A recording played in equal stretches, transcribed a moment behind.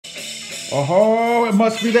Oh, it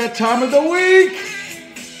must be that time of the week.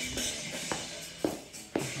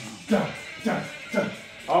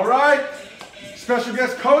 All right. Special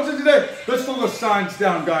guest Koza today. Let's throw those signs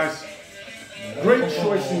down, guys. Great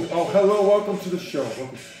choice. Oh, hello. Welcome to the show.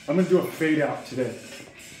 Welcome. I'm going to do a fade out today.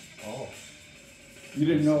 Oh. You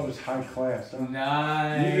didn't know it was high class, huh?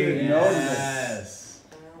 Nice. You didn't know this.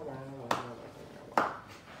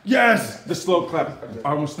 Yes! The slow clap.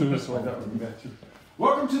 I almost threw this away. That would be bad too.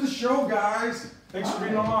 Welcome to the show, guys. Thanks for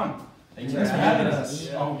being on. Thanks for having us.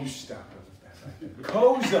 Yeah. Oh, you stop it.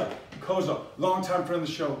 Koza. Koza. Long-time friend of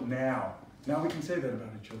the show now. Now we can say that about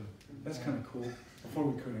each other. That's kind of cool. Before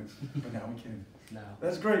we couldn't, but now we can. No.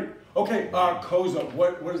 That's great. Okay, Koza,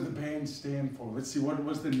 what does the band stand for? Let's see,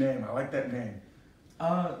 what's the name? I like that name.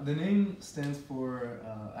 The name stands for,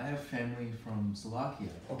 I have family from Slovakia.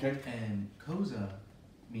 Okay. And Koza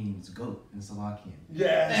means goat in Slovakian.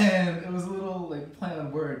 Yes. And it was a little like play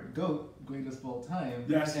on word, goat, greatest of all time.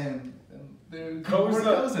 Yes. And there's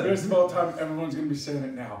Koza, greatest of all time, everyone's going to be saying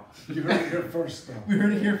it now. You heard it here first, though. We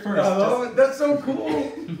heard it here first. I love it. That's so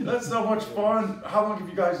cool. That's so much fun. How long have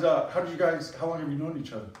you guys, how long have you known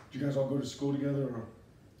each other? Did you guys all go to school together, or?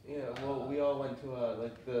 Yeah, well, we all went to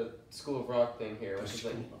like the School of Rock thing here, which is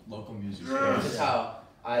like Local music. which is how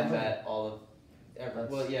I met all of everyone.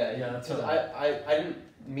 Well, yeah, that's because I didn't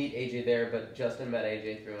meet AJ there, but Justin met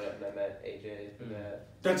AJ through it, and I met AJ through that.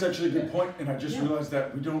 That's actually a good point, and I just realized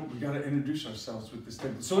that we got to introduce ourselves with this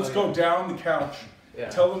thing. So let's go down the couch. Yeah.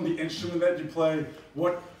 Tell them the instrument that you play.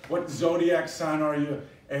 What zodiac sign are you?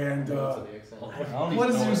 And What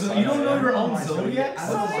is your zodiac? You don't know your own zodiac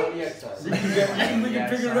sign? Zodiac sign. we can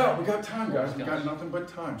figure it out. We got time, guys. We got nothing but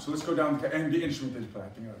time. So let's go down and the instrument that you play. I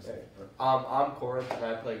think I was saying. I'm Corinth, and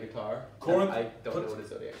I play guitar. Corinth? I don't know what a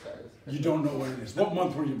zodiac sign is. You don't know what it is. What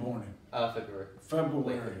month were you born in? February. February.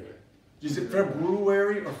 Late February. Is it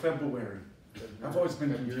February or February? I've always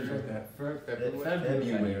been confused with that.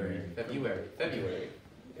 February.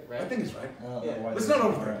 Right? I think it's right. Yeah. Let's not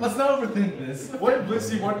overthink. Let's not overthink this. Let's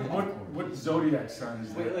see what zodiac sign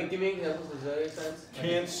is Wait, that? like, give me examples of zodiac signs.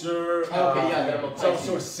 Cancer. Okay, yeah, then I'm a It's Pisces.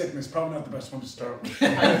 also a sickness. Probably not the best one to start with.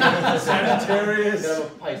 Sagittarius. Then I'm a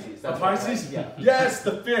Pisces. A That's Pisces? Yeah. Yes,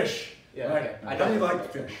 the fish. Yeah, Right. okay. I How do you know.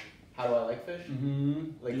 like fish? How do I like fish? Mm-hmm.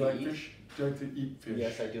 Like you to like eat? fish? Do you like to eat fish?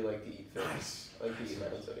 Yes, I do like to eat fish. Nice. I like to eat my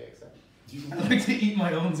own zodiac sign. Do you I like to eat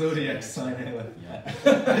my own zodiac sign anyway.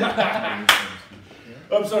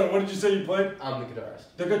 I'm sorry, what did you say you played? I'm the guitarist.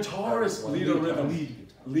 The guitarist, lead a rhythm.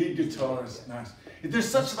 Lead guitarist, nice. There's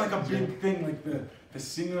such like a big thing, like the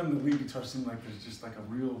singer and the lead guitar seem like there's just like a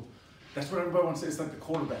real, that's what everybody wants to say, it's like the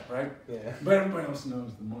quarterback, right? Yeah. But everybody else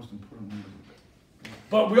knows the most important one is the band.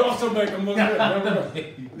 But we also make them look good, remember?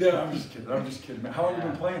 Yeah, I'm just kidding, man. How long have you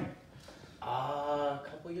been playing? A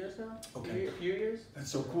couple years now. Okay. A few years. That's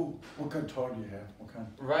so cool. What guitar do you have? What kind?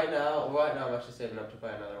 Right now, I'm actually saving up to buy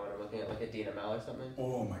another one. I'm looking at like a DNML or something.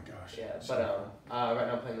 Oh my gosh. Yeah, So- but right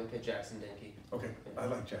now I'm playing like a Jackson Dinky. Okay, I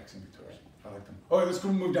like Jackson guitars. I like them. All right, let's go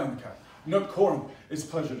move down the couch. No, Corin, it's a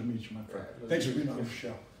pleasure to meet you, my friend. Yeah, Thanks for being on the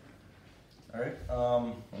show. All right.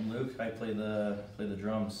 I'm Luke. I play the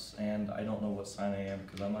drums, and I don't know what sign I am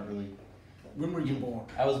because I'm not really. When were you born?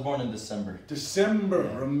 I was born in December. December.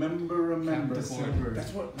 Yeah. Remember. December.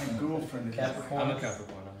 That's what my girlfriend is. Capricorn. I'm a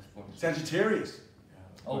Capricorn. I was born. Sagittarius.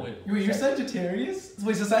 Oh wait. Wait, you're Sagittarius?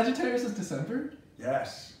 Wait, so Sagittarius is December?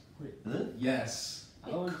 Yes. Wait, is it? Yes.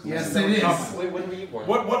 Oh, Yes, it is. Wait, when were you born?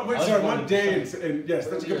 Wait, I was sorry, born what in day? December. Yes,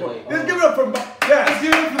 that's a good point. Like, Let's give it up for Mom. Yes. Let's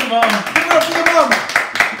give it up for the mom. Give it up for the mama.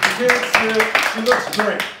 You can't see it. She looks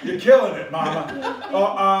great. You're killing it, mama.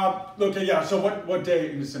 Okay, yeah, so what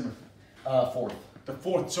day in December? 4th. The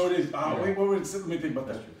 4th, so it is, wait, let me think about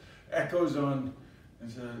that. Echoes on, I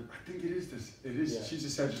think it is this, it is, Yeah. she's a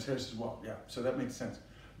Sagittarius as well, yeah, so that makes sense.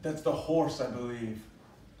 That's the horse, I believe.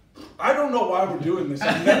 I don't know why we're doing this,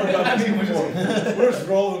 I've never done this before. We're just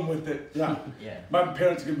rolling with it, yeah. Yeah. My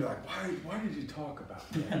parents are gonna be like, why did you talk about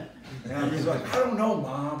that? And I'm just like, I don't know,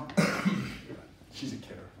 Mom. She's a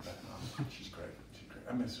kidder, but she's great,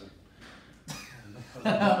 I miss her.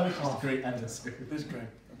 She's great. I miss her. That's great,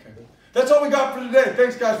 okay. That's all we got for today.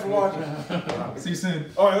 Thanks, guys, for watching. See you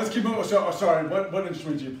soon. All right, let's keep moving. Sorry, what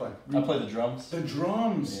instrument do you play? I play the drums. The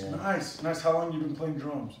drums. Yeah. Nice. How long have you been playing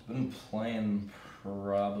drums? Been playing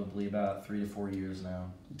probably about 3 to 4 years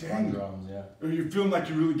now. Dang. On drums, yeah. Are you feeling like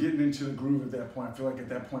you're really getting into the groove at that point? I feel like at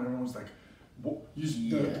that point everyone's like, the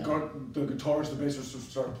guitarist, the bassist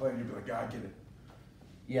started playing. You'd be like, yeah, I get it.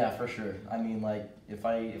 Yeah, for sure. I mean, like if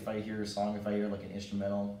I hear a song, if I hear like an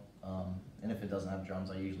instrumental, and if it doesn't have drums,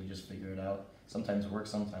 I usually just figure it out. Sometimes it works,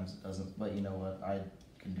 sometimes it doesn't. But you know what? I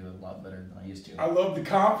can do it a lot better than I used to. I love the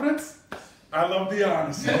confidence. I love the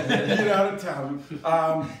honesty. Get out of town.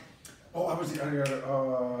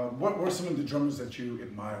 What were some of the drummers that you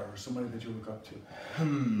admire or somebody that you look up to?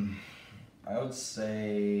 I would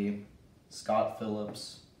say Scott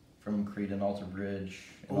Phillips from Creed and Alter Bridge.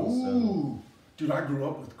 And Ooh. Dude, I grew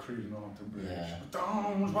up with Creed and Alter Bridge. Yeah.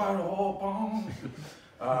 Bones by the whole bone.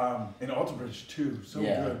 And Alter Bridge too. So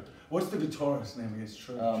good. What's the guitarist's name against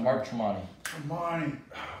Mark Tremonti. Tremonti.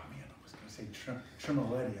 Oh man, I was gonna say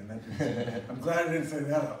Tremoletti, and that didn't I'm glad I didn't say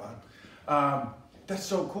that out loud. That's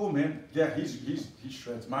so cool, man. Yeah, he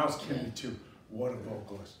shreds. Miles Kennedy too. What a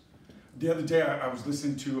vocalist. The other day I was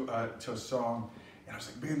listening to a song, and I was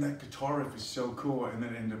like, man, that guitar riff is so cool. And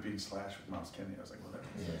then it ended up being Slash with Miles Kennedy. I was like, well,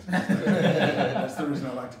 that's the reason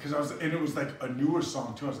I liked it. Because it was like a newer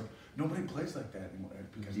song too. I was like, nobody plays like that anymore.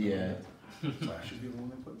 Because Slash is the only one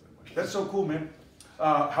that plays that much. That's so cool, man.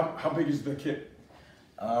 How big is the kit?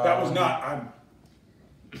 That was not.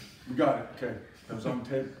 We got it. Okay, that was on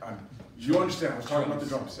tape. You understand? I was talking about the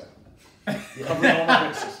drum set. Covering all my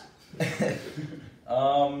bases.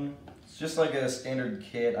 It's just like a standard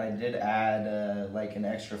kit. I did add like an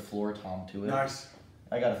extra floor tom to it. Nice.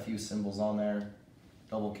 I got a few cymbals on there,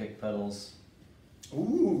 double kick pedals.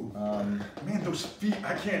 Ooh. Man, those feet,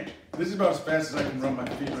 I can't. This is about as fast as I can run my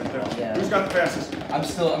feet right there. Yeah. Who's got the fastest? I'm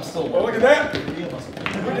still. Oh, look at that! Look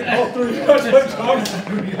at all three of us. Let's talk.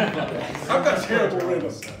 I've got terrible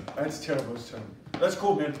rhythm. That's terrible. That's terrible. That's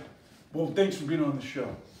cool, man. Well, thanks for being on the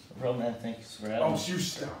show. Bro, man, thanks for having me. Oh, you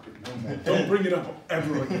stop it. No more. Don't bring it up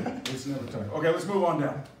ever again. It's never time. Okay, let's move on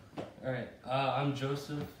down. All right, I'm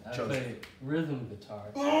Joseph. I play rhythm guitar.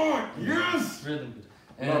 Oh, yes! Rhythm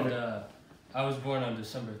guitar. And I was born on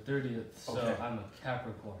December 30th, so I'm a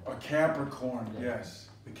Capricorn. A Capricorn, yes.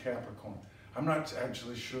 The Capricorn. I'm not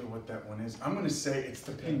actually sure what that one is. I'm going to say it's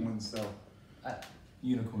the Penguins, though.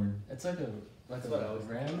 Unicorn. It's like a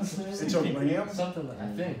ram. It's a ram? Something like, I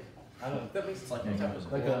think. I don't know. That makes sense. Like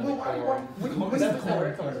a When is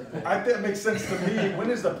I think that makes sense to me. When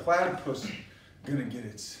is the platypus gonna get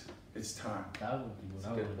its time? That would be what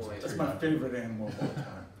I Good would point. That's my favorite animal of all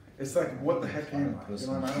time. It's like, what the heck am I? You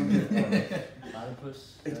know, I don't get it.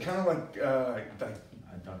 Platypus. It's kind of like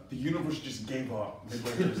the universe just gave up.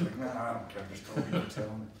 Midway through, it's like, nah, I don't care. Just tell me what you're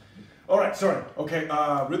telling me. All right, sorry. Okay,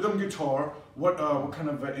 rhythm guitar. What kind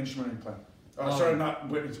of instrument are you playing? Sorry, not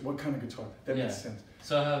what kind of guitar? That makes sense.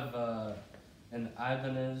 So I have an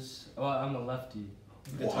Ibanez. Well, I'm a lefty.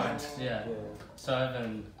 What? Yeah. So I have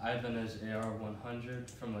an Ibanez AR-100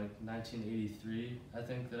 from like 1983, I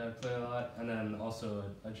think, that I play a lot, and then also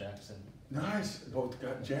a Jackson. Nice. Both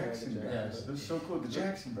got Jackson brothers. Yes. They're so cool. The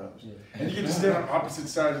Jackson brothers. Yeah. And you get to stand on opposite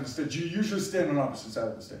sides of the stage. You usually stand on opposite sides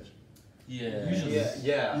of the stage. Yeah. Usually.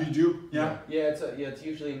 Yeah. You do? Yeah. Yeah. It's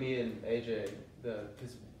usually me and AJ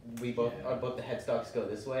because we both the headstocks go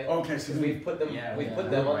this way. Okay, so we put them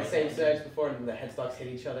on the same stage before, and the headstocks hit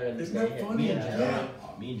each other. And isn't that funny?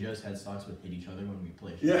 Me and Joe's headstocks would hit each other when we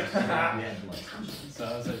played. Yeah. We had to like. So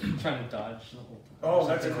I was like trying to dodge the whole time. Oh,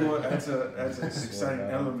 that's a cool. That's an exciting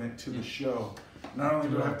element to the show. Not only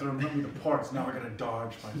do I have to remember the parts, now I gotta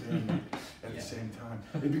dodge my thing at the same time.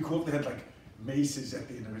 It'd be cool if they had like maces at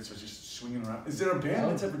the end of it, so it's just swinging around. Is there a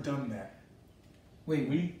band that's ever done that?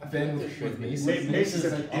 Wait, a band with maces? Maces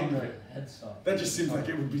at like the on end. the headstock. That just seems like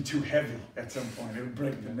it would be too heavy at some point. It would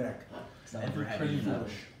break the neck. It's never Pretty heavy enough.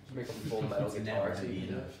 foolish. Make a full metal It's guitar. never heavy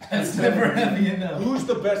enough. That's never heavy enough. Who's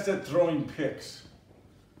the best at throwing picks?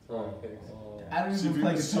 Oh, I don't See if even you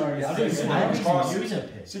play can guitar. see- I see if you don't can even toss use a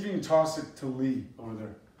it. pick. See if you can toss it to Lee over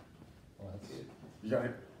there. Well, that's it. You got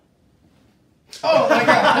it? Oh my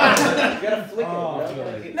god! You gotta flick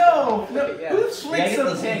it. No! Flick it, yeah. Who flicks Yeah,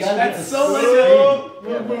 a you pick? gotta get That's the so like So,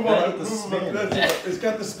 Yeah, move gotta on. get the Move spin. on. That's it. It's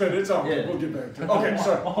got the spin. It's all good. Yeah. We'll get back to it. Okay,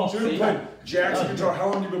 sorry. So you've been playing Jackson guitar. How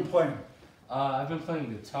long have you been playing? I've been playing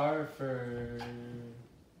guitar for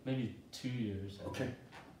maybe 2 years. I Okay. think.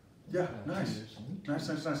 Yeah, 2 nice. years.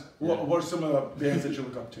 Nice. What are some of the bands that you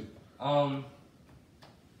look up to?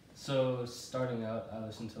 So starting out, I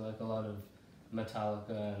listened to like a lot of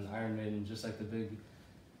Metallica and Iron Maiden, just like the big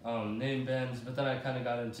name bands. But then I kind of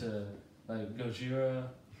got into like Gojira,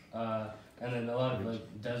 and then a lot of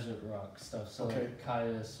like desert rock stuff. So like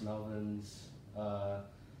Caius, Melvins,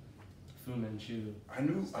 Fu Manchu. I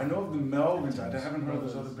know of the Melvins. I haven't heard of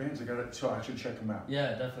those other bands. So I should check them out.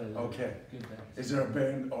 Yeah, definitely. Okay. Good bands. Is there a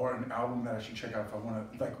band or an album that I should check out if I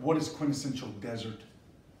want to? Like, what is quintessential desert?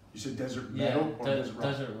 You said desert metal or desert rock?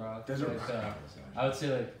 Desert rock. Desert like, rock. I would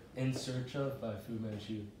say like In Search of by Fu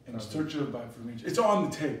Manchu. In Search of by Fu Manchu. It's on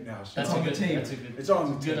the tape now. So That's on a the good tape. That's a good. It's on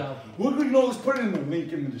the good tape. album. Well, let's put it in the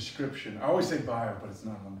link in the description. I always say bio, but it's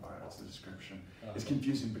not on bio. It's the description. Oh. It's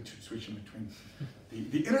confusing switching between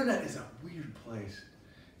The internet is a weird place.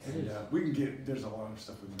 And, we can get, there's a lot of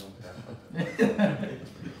stuff we can know about that.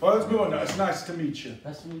 Well, let's move on. It's nice to meet you.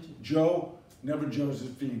 Nice to meet you. Joe, never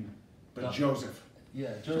Josephine, but No. Joseph.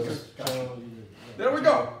 Yeah, Joseph. Gotcha. Joe, There we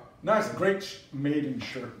go. Nice, great Maiden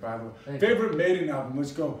shirt, by the way. Thank you. Favorite Maiden album?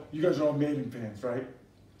 Let's go. You guys are all Maiden fans, right?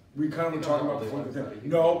 We kind of were talking about before the thing.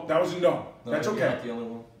 No, that was a no. That's you're okay. not the only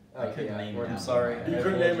one. I couldn't name we're- it. I'm sorry. You I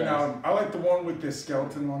couldn't name an apologize. album. I like the one with the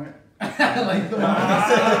skeleton on it. I like the one.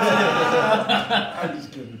 I'm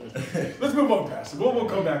just kidding. Let's move on past it. We'll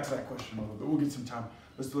come back to that question a little bit. We'll get some time.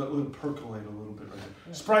 Let's let it percolate a little bit right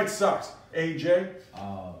there. Sprite sucks. AJ?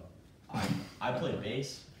 I play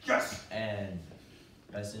bass Yes! and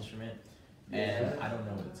best instrument, and I don't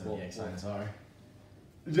know what zodiac signs are.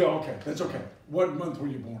 Yeah, okay. That's okay. What month were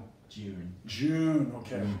you born? June. June,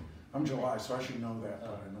 okay. I'm July, so I should know that.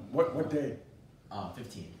 But I know. What day?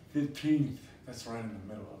 15. 15th. That's right in the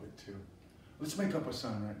middle of it, too. Let's make up a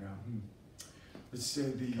sign right now. Let's say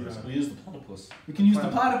the... We use the platypus. We can use the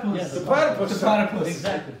platypus. Yes. The platypus. The platypus.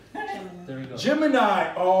 Exactly. There we go.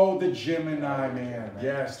 Gemini. Oh, the Gemini, man.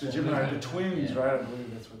 Yes, the Gemini. The twins, Yeah. right? I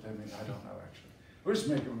believe that's what that means. I don't know, actually.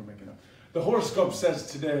 We're making up. The horoscope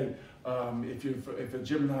says today, if a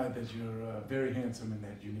Gemini, that you're very handsome and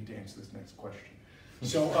that you need to answer this next question.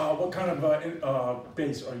 So, what kind of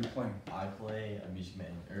bass are you playing? I play a music man,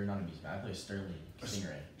 or not a music man, I play a Sterling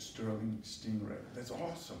Stingray. Sterling Stingray. That's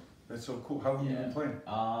awesome. That's so cool. How long have you been playing?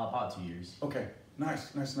 About 2 years. Okay.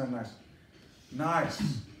 Nice. Nice.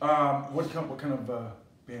 What kind of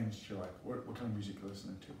bands do you like? What kind of music are you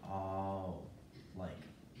listening to? Like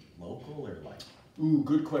local or like? Ooh,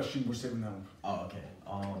 good question. We're saving that one. Oh, okay.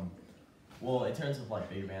 Well, in terms of like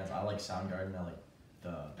bigger bands, I like Soundgarden. I like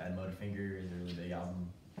the Bad Motorfinger is a really big album,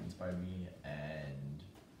 inspired me, and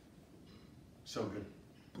So good.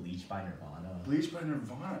 Bleach by Nirvana. Bleach by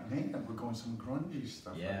Nirvana. Man, we're going some grungy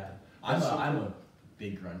stuff. Yeah, Right there. I'm That's so a cool.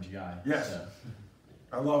 big grunge guy. Yes. So.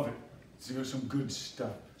 I love it. So there's some good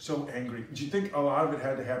stuff. So angry. Do you think a lot of it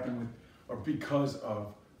had to happen with, or because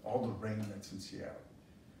of all the rain that's in Seattle?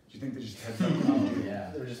 Do you think they just had to?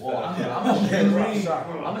 Yeah. They're just Well, fed up. I'm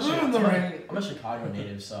a Chicago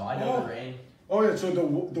native, so I know the rain. Oh yeah. So the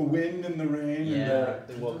wind and the rain. Yeah. And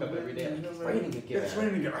They woke up every day. It's raining again. It's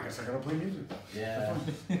raining again. I guess I gotta play music. Yeah.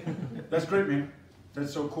 That's great, man.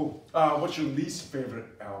 That's so cool. What's your least favorite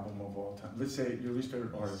album of all time? Let's say your least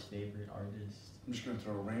favorite artist. Favorite artist. I'm just gonna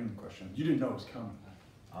throw a random question. You didn't know it was coming.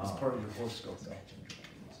 It's part of your horoscope.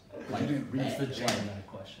 But you didn't read It's the it. Gemini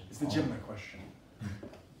question. It's the Gemini question.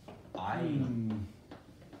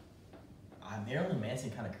 Marilyn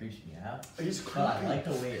Manson kind of creeps me out. He's creepy. But I like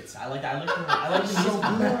the way it's. I like the He's so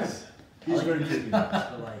music. good. He's like very the creepy. music,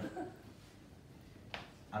 but like,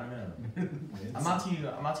 I don't know. I'm not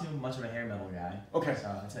too much of a hair metal guy. Okay. So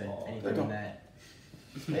I'd say There you anything go. in that.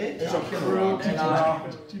 It's a They're creepy.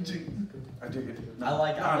 not- I dig it. I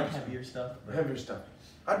like Honest. heavier stuff. But Heavier stuff.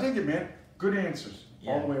 I dig it, man. Good answers.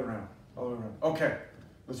 All Yeah. the way around. All the way around. Okay.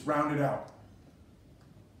 Let's round it out.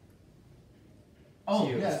 Oh,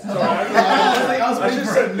 Cheers. yes. Sorry, I waiting just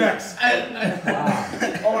for said it. next.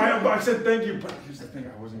 wow. Oh, I said thank you, but here's the thing,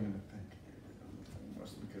 I wasn't going to thank.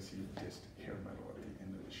 Mostly because he dissed hair metal at the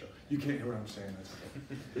end of the show. You can't hear what I'm saying, that's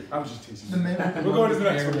okay. I was just teasing The you. man with the We're going to the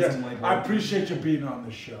longest next one, hair yes. doesn't like I work. appreciate you being on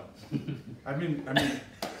the show. I mean, that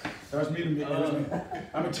was me to me. That was me.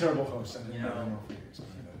 I'm a terrible host. I don't know if we can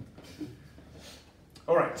explain that.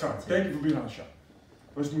 All right, sorry. Thank you for being on the show.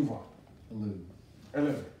 Let's move on. Lou.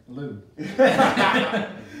 Hello. Lou.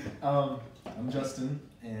 I'm Justin,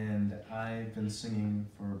 and I've been singing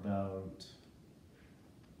for about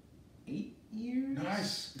 8 years.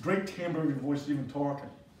 Nice. Great timbre of your voice even talking.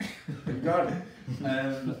 You got it.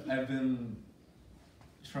 And I've been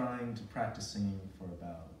trying to practice singing for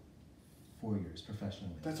about 4 years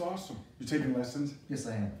professionally. That's awesome. You're taking lessons? Yes,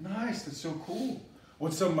 I am. Nice. That's so cool.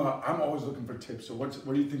 What's some, I'm always looking for tips. So what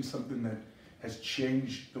do you think something that has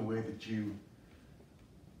changed the way that you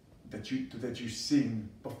sing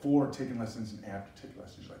before taking lessons and after taking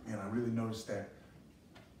lessons? Like, man, I really noticed that.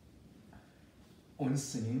 When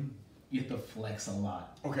singing, you have to flex a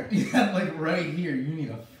lot. Okay. Yeah, like right here, you need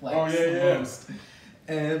to flex Oh, yeah, the yeah. most.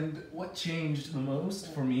 And what changed the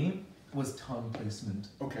most for me was tongue placement.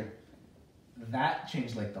 Okay. That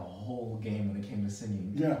changed like the whole game when it came to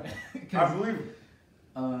singing. Yeah. I 'Cause, believe it.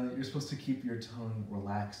 you're supposed to keep your tongue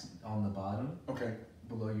relaxed on the bottom, Okay.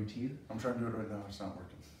 below your teeth. I'm trying to do it right now. It's not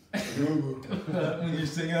working. When you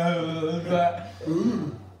sing,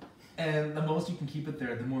 and the most you can keep it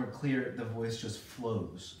there, the more clear the voice just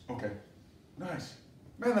flows. Okay. Nice.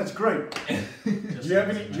 Man, that's great. Do you have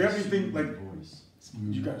anything, like- voice?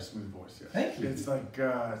 You got a smooth voice, yeah. Thank you. It's like,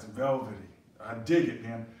 it's velvety. I dig it,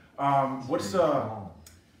 man. What's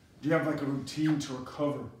do you have like a routine to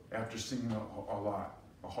recover after singing a lot,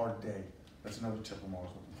 a hard day? That's another tip I'm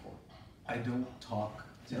always looking for. I don't talk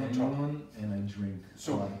to You don't talk. anyone, and I drink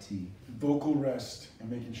So- a lot of tea. Vocal rest and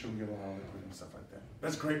making sure we get a lot of liquid and stuff like that.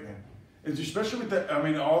 That's great, man. It's especially with the, I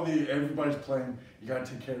mean, everybody's playing, you gotta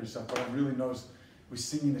take care of yourself, but I really noticed with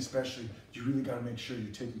singing especially, you really gotta make sure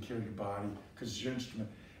you're taking care of your body, because it's your instrument.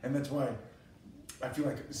 And that's why I feel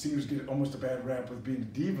like singers get almost a bad rap with being a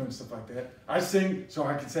diva and stuff like that. I sing, so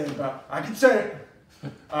I can say it.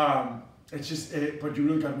 It's just, but you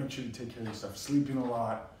really gotta make sure you take care of yourself. Sleeping a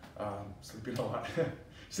lot,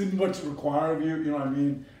 sleeping what's required of you, you know what I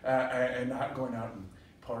mean? And not going out and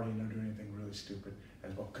partying or doing anything really stupid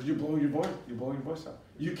as well. Because you blow your voice out.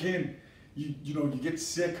 You can, you know, you get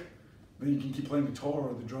sick, then you can keep playing guitar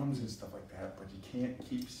or the drums and stuff like that, but you can't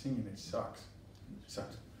keep singing, it sucks. It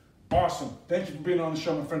sucks. Awesome. Thank you for being on the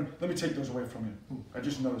show, my friend. Let me take those away from you. Ooh, I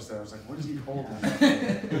just noticed that. I was like, what is he holding?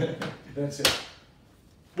 That's it.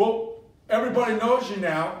 Well, everybody knows you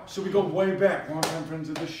now, so we go way back. Long-time friends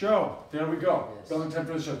of the show. There we go. Yes. Long-time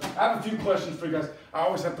friends of the show. I have a few questions for you guys. I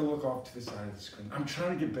always have to look off to the side of the screen. I'm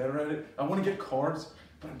trying to get better at it. I want to get cards,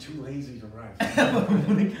 but I'm too lazy to write.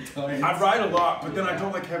 I write a lot, but then I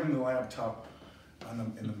don't like having the laptop in the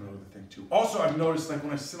middle of the thing too. Also, I've noticed like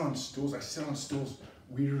when I sit on stools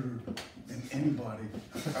weirder than anybody.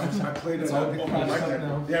 I played it all up good. like that.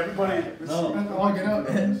 Now. Yeah, everybody. I'll get up.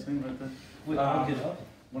 This thing right there. Wait, I'll get up.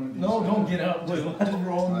 One of these. No, don't get up. Just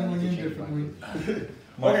roll I me need in to change differently.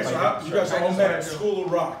 Okay, so you guys are all met at School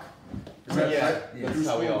of Rock. Is that Yeah, right? that's Through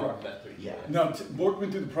how we School of all Rock. met through each Yeah. other. Now, walk me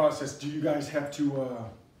through the process. Do you guys have to?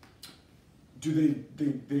 Do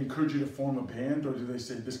they encourage you to form a band, or do they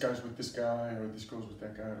say this guy's with this guy, or this girl's with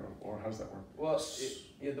that guy, or how does that work? Well,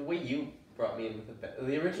 yeah, the way you brought me in with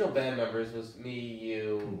the original band members was me,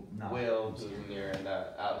 you, No. Will, who's in here, and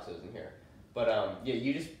Alex, who's in here. But yeah,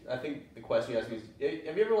 you just, I think the question you asked me is,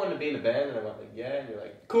 have you ever wanted to be in a band? And I went like, yeah, and you're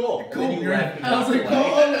like, cool. And then you left and I was like, just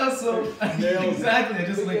cool. That's so Nailed it. exactly. I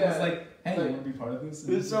just like Yeah. was like, hey, you Like- want to be part of this?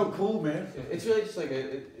 It's so cool, man. It's really just like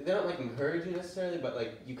they don't like encourage you necessarily, but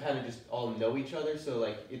like you kind of just all know each other, so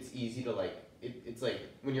like it's easy to like it's like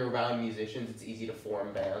when you're around musicians, it's easy to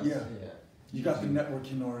form bands. Yeah. You got the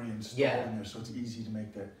networking already installed Yeah. in there, so it's easy to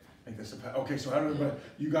make this a okay. So how did everybody?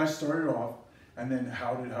 You guys started off, and then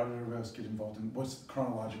how did everybody else get involved? And what's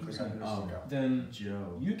chronologically how did this look out? Then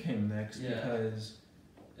Joe. you came next Yeah. because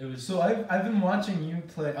It was so I've been watching you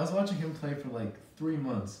play. I was watching him play for like 3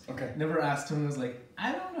 months. Okay. Never asked him. Was like,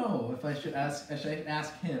 I don't know if I should ask. I should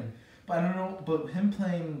ask him, but I don't know. But him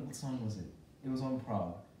playing, what song was it? It was on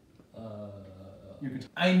Prague.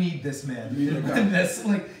 I need this man. You need a guy. And that's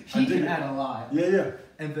like I he dig can it. add a lot. Yeah.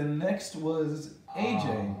 And the next was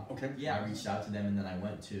AJ. Okay. Yeah, I reached out to them and then I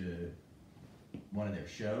went to one of their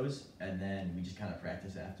shows and then we just kind of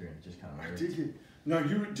practiced after and it just kind of I worked. dig it. Now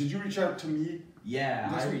did you reach out to me? Yeah,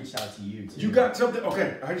 This I one- reached out to you too. You got something?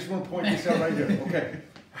 Okay, I just want to point this out right here. Okay,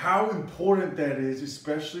 how important that is,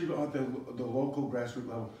 especially at the local grassroots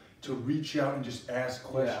level, to reach out and just ask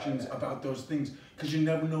questions about those things, because you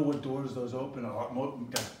never know what doors those open.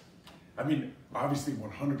 I mean, obviously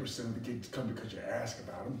 100% of the gigs come because you ask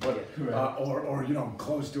about them, but Correct. or you know,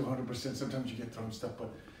 close to 100%. Sometimes you get thrown stuff,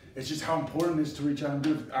 but it's just how important it is to reach out and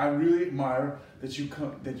do it. I really admire that you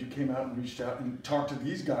came out and reached out and talked to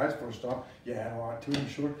these guys. First off, you had a lot to it, I'm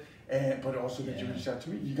sure, but also that you reached out to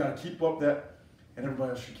me. You got to keep up that, and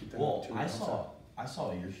everybody else should keep that Well, up too. I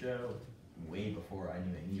saw your show way before I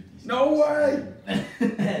knew any of these No way!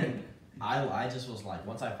 And I just was like,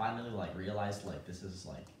 once I finally like realized like this is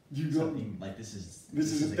like You go. something like this is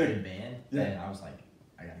is a a good thing. band, Yeah. then I was like,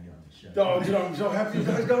 I gotta get on the show. Oh, dude, I'm so happy you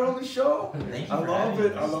guys got on the show. Thank you I for love having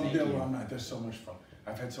it. I us. love Thank the you. alumni. They're so much fun.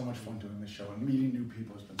 I've had so much fun doing this show and meeting new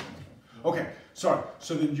people has been so much fun. Okay, sorry.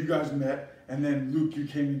 So then you guys met, and then Luke, you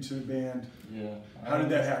came into the band. Yeah. How did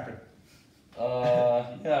that happen?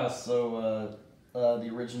 Yeah. So the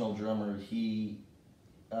original drummer, he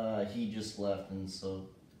just left, and so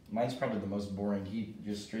mine's probably the most boring. He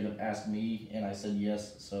just straight up asked me, and I said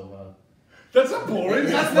yes. So That's not boring.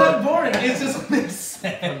 That's not boring. It just makes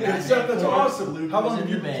sense. That's awesome. Luke How was long in have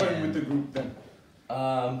you your been playing band. with the group then?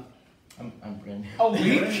 I'm brand new. A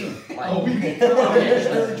week? Oh, we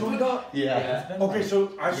just joined up. Yeah. It's been Okay,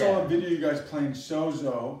 so I saw Yeah. a video you guys playing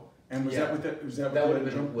Sozo, and was that Yeah. with that? Was that That with would've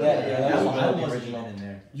the been drum? Will. Yeah, that was I one of the wasn't original. even in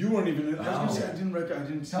there. You weren't even. I was gonna No. say I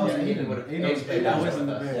didn't see. That was it. Aiden. Aiden would've- Aiden Aiden was- played that with was us. in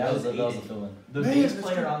the band. That was the fill-in. The Man, bass that's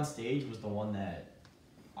player good. on stage was the one that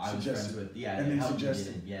I was Suggested. friends with. Yeah, And it they helped me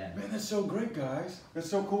suggested. get in, yeah. Man, that's so great, guys. That's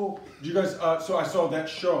so cool. Did you guys? So I saw that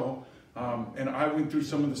show, and I went through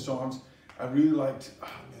some of the songs. I really liked.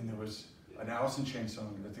 And there was an Alice in Chains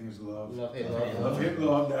song. I think it was Love. Love, hate, Love, Hate,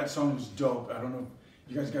 Love. That song was dope. I don't know.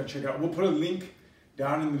 You guys gotta check it out. We'll put a link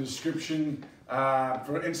down in the description.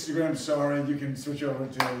 For Instagram, sorry, you can switch over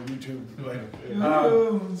to YouTube later.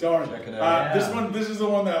 Sorry. Check it out. This is the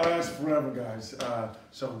one that lasts forever, guys.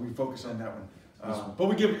 So we focus on that one. But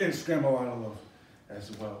we give Instagram a lot of love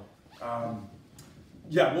as well.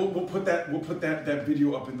 Yeah, we'll put that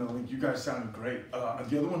video up in the link. You guys sounded great. The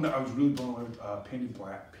other one that I was really blown away with, Paint It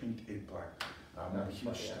Black. I'm a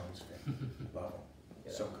huge Stones fan. Love them.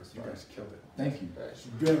 Yeah, So good. You guys killed it. Thank you. Nice.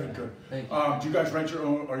 Very good. Thank you. Do you guys write your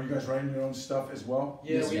own? Are you guys writing your own stuff as well?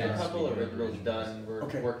 Yeah, we have Yes, a couple we of do originals originals. done. We're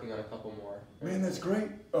Okay. working on a couple more. Man, that's great.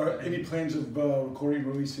 Or any plans of recording,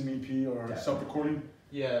 releasing EP, or Definitely. self-recording?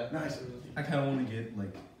 Yeah. Nice. I kind of want to get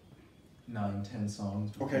like 9-10 songs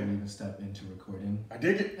before Okay. we even step into recording. I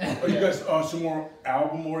dig it. Are you guys some more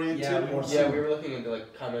album oriented? Yeah, or Yeah, we were looking into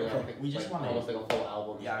like coming out Okay. with We just like, wanna- almost like a full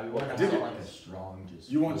album. Yeah, we want to Dig have it. like a strong, just.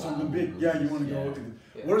 You want full something album big? Yeah, you release, want to go. yeah. With it.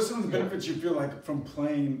 Yeah. What are some of the benefits you feel like from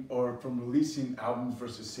playing or from releasing albums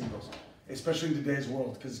versus singles, especially in today's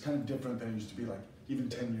world? Because it's kind of different than it used to be, like even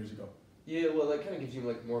 10 years ago. Yeah, well, that kind of gives you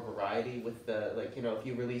like more variety with the like if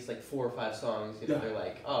you release like 4 or 5 songs, Yeah. they're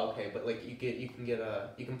like okay, but like you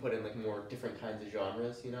can put in like more different kinds of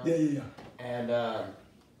genres, Yeah. and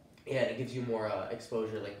yeah, it gives you more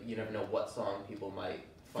exposure. Like you never know what song people might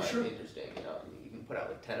For find sure. interesting. You can put out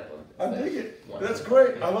like 10 of them. I instead dig of it. one. That's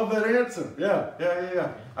great. Yeah. I love that answer.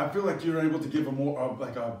 Yeah. I feel like you're able to give a more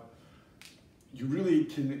you really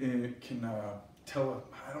can tell.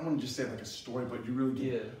 I don't want to just say like a story, but you really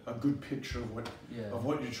get Yeah. a good picture of what Yeah.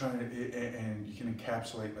 you're trying to, and you can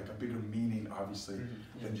encapsulate like a bigger meaning, obviously,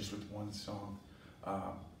 Mhm. than just with one song.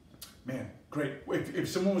 Man, great. If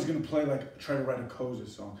someone was gonna try to write a Koza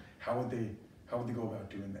song, how would they go about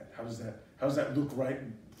doing that? How does that look right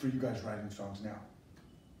for you guys writing songs now?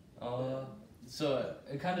 So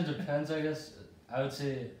it kind of depends, I guess. I would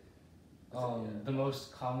say the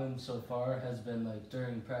most common so far has been like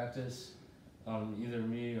during practice, either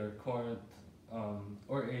me or Corinth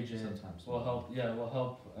or AJ Sometimes. will help. Yeah, will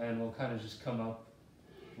help, and we'll kind of just come up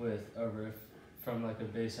with a riff from like a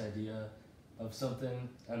bass idea of something,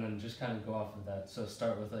 and then just kind of go off of that. So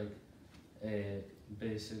start with like a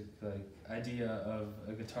basic like idea of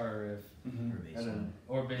a guitar riff, Mm-hmm. Or bass and then line.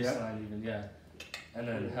 or bass Yeah. line even, yeah, and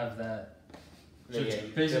then have that. And then, So yeah,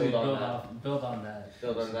 you basically build build on that.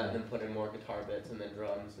 build on that, and then put in more guitar bits, and then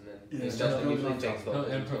drums, and then Yeah, and so Justin build usually on takes top. vocals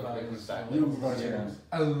He'll until it improvise. comes back. You improvise, Yeah. yeah.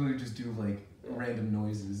 I literally just do like random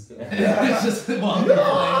noises. Yeah. It's just while they're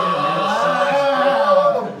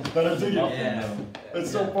But I dig it. Yeah.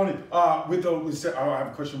 It's so funny. I have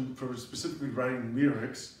a question for specifically writing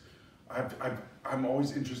lyrics. I'm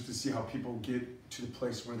always interested to see how people get to the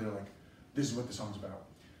place where they're like, this is what the song's about.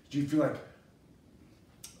 Do you feel like,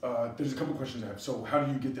 there's a couple questions I have. So how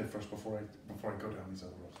do you get there first before I go down these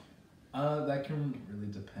other roads? That can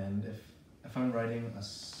really depend. If I'm writing a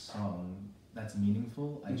song that's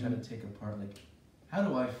meaningful, I try to take apart like, how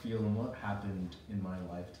do I feel and what happened in my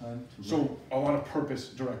lifetime to write. So a lot of purpose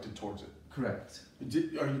directed towards it. Correct.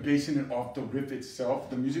 Are you basing it off the riff itself,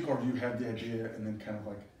 the music, or do you have the idea and then kind of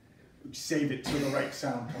like save it till the right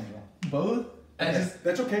sound comes on? Both.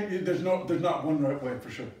 That's okay. There's not one right way for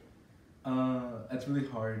sure. It's really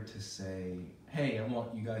hard to say, hey, I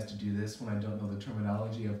want you guys to do this when I don't know the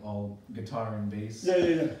terminology of all guitar and bass.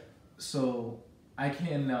 Yeah. So I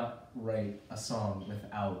cannot write a song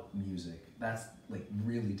without music. That's like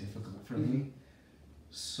really difficult for me.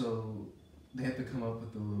 So they have to come up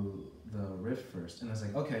with the riff first, and I was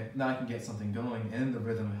like, okay, now I can get something going and the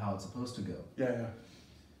rhythm of how it's supposed to go. Yeah.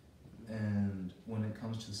 And when it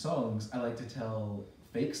comes to songs, I like to tell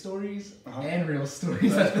fake stories Uh-huh. and real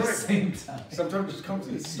stories That's at the great. same time. Sometimes it just comes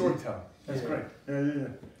to storytelling. That's Yeah. great. Yeah.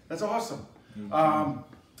 That's awesome. Mm-hmm.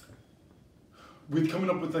 With coming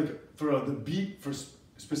up with like for the beat, for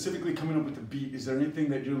specifically coming up with the beat, is there anything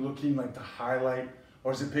that you're looking like to highlight,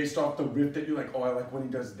 or is it based off the riff that you're like, oh, I like when he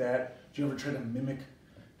does that? Do you ever try to mimic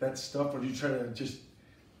that stuff, or do you try to just?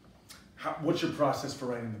 What's your process for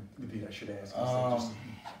writing the beat? I should ask. Instead of just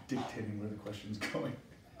dictating where the question's going.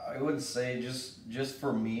 I would say just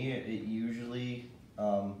for me, it usually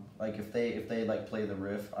like if they like play the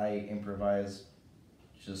riff, I improvise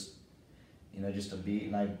just just a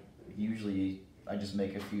beat, and I just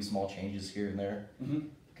make a few small changes here and there,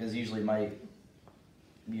 because usually my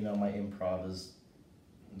my improv is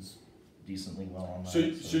decently well on that.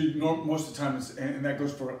 So you know, most of the time, and that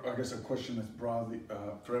goes for, I guess, a question that's broadly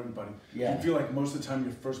for everybody. yeah. Do you feel like most of the time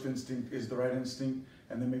your first instinct is the right instinct,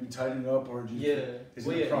 and then maybe tighten it up, or do you? Is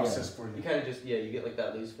it a process for you? You kind of just you get like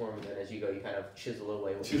that loose form, and then as you go, you kind of chisel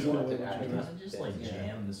away what Chisel you want away to what add. you We want. kind of just like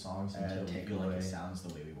jam the songs until we take feel like away. it sounds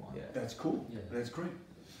the way we want. Yeah. That's cool. Yeah. That's great.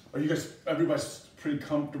 Are you guys? Everybody's pretty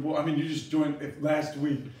comfortable. I mean, you're just doing it last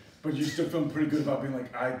week, but you're still feeling pretty good about being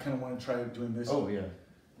like, I kind of want to try doing this. Oh yeah.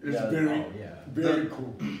 It's yeah. very, Oh yeah. very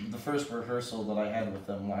cool. The first rehearsal that I had with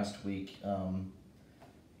them last week,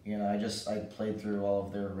 you know, I played through all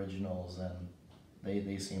of their originals and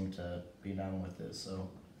they seemed to be down with it. So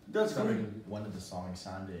That's great. One of the songs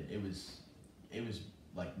sounded, it was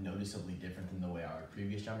like noticeably different than the way our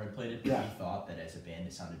previous drummer played it. But Yeah. we thought that as a band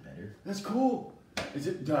it sounded better. That's cool. Is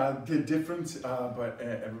it the difference? But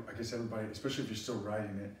I guess everybody, especially if you're still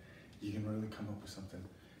writing it, you can really come up with something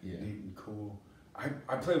yeah. neat and cool.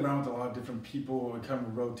 I play around with a lot of different people. It kind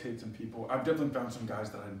of rotates in people. I've definitely found some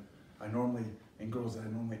guys that I normally, and girls that I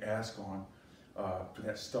normally ask on for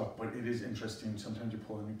that stuff. But it is interesting. Sometimes you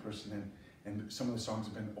pull a new person in, and some of the songs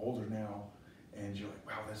have been older now, and you're like,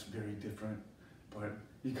 wow, that's very different. But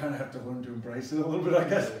you kind of have to learn to embrace it a little bit, I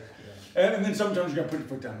guess. And then sometimes you got to put your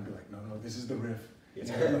foot down and be like, no, this is the riff.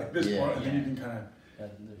 It's kind of like this part, and then you can kind of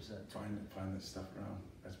there's that. find this stuff around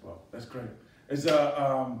as well. That's great. Is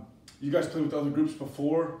you guys played with other groups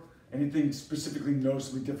before? Anything specifically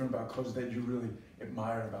noticeably different about Koza that you really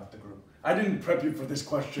admire about the group? I didn't prep you for this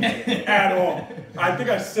question at all. I think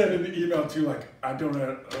I said in the email too, like I don't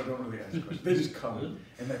really ask questions. They just come,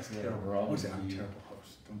 and that's terrible. What's that? I'm a terrible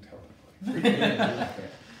host. Don't tell anybody.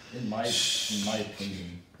 in my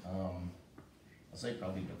opinion, I'll say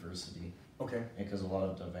probably diversity. Okay. Because a lot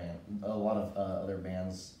of other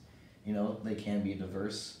bands, you know, they can be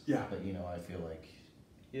diverse. Yeah. But you know, I feel like,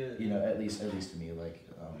 Yeah. you know, at least to me, like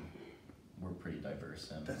we're pretty diverse,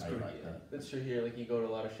 and That's I great. like that. That's true here. Like you go to a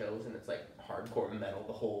lot of shows and it's like hardcore metal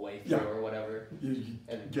the whole way through Yeah. or whatever. You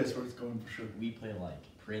And guess where it's going for sure. We play like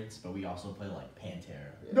Prince, but we also play like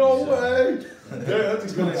Pantera. No So- way! Yeah,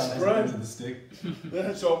 that's a good spread. The stick.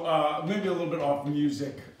 Yeah, so maybe a little bit off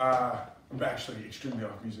music. I'm actually extremely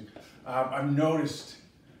off music. I've noticed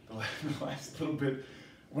the last little bit,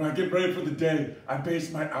 when I get ready for the day, I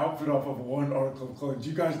base my outfit off of one article of clothing. Do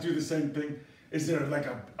you guys do the same thing? Is there like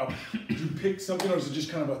do you pick something, or is it just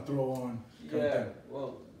kind of a throw on? yeah,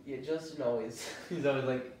 well, Justin he's always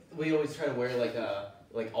like, we always try to wear like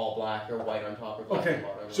all black or white on top or black Okay, on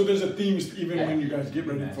bottom. so there's a theme even when you guys get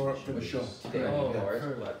ready for the show. Today Oh, indoors,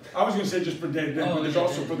 for- but I was gonna say just for day to day, but there's yeah,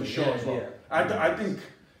 also yeah, for the show yeah, as well. yeah. I think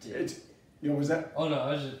it's, was that? Oh no,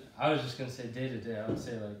 I was just gonna say day to day. I would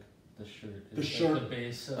say like the shirt. The Is, shirt. Like, the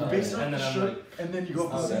base. The base and of the then I'm shirt, like, and then you go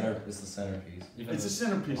It's for the centerpiece. even It's a the-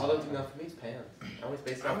 centerpiece. although no, for me it's pants. I always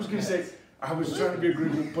base it I off was the gonna say, pants. I was trying to be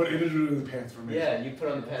agreeable, but it is really the pants for me. Yeah, you put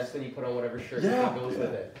on the pants, then you put on whatever shirt Yeah. that goes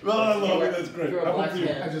with it. Well, I If you love wear- it. That's great. If you're I'm a black with you.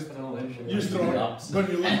 pants, I just put on that shirt. You just throw it,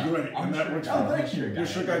 but you look great, and that works for me. thank you. You're a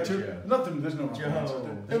shirt guy too? Nothing. There's no wrong pants with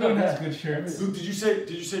Joe. that. Everyone has good shirts. Did you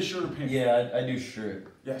say shirt or pants? Yeah, I do shirt.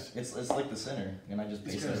 Yes. It's like the center, and I just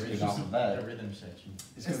base It's everything just off of The that. rhythm section.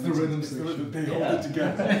 It's the rhythm It's the section. rhythm. They hold Yeah. it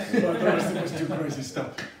together. But the rest of it was too crazy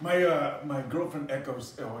stuff. My girlfriend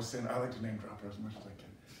Echo's always saying, I like to name drop her as much as I can.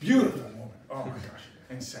 Beautiful woman. Oh my gosh.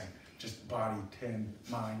 Insane. Just body 10,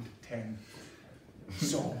 mind 10,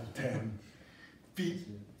 soul 10, feet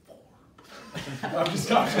 4. I'm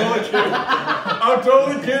totally kidding. I'm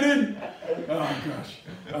totally kidding. Oh gosh.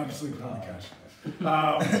 I'm sleeping on the couch.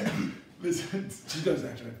 Listen, she does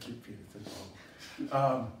actually have cute feet. It's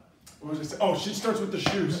adorable. What was I saying? Oh, she starts with the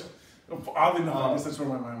shoes. Oddly enough, I guess that's where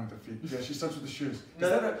my mind went to feet. Yeah, she starts with the shoes.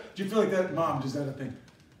 Do you feel like that, Mom? Is that a thing?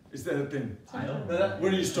 Is that a thing? I don't No, that-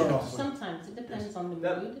 Where do you start off with? Sometimes it depends on the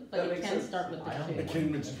That- mood, that but it makes can sense. start with the I don't- It shoes. can,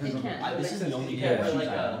 it depends It on can. This is the only You pair can't of wear shoes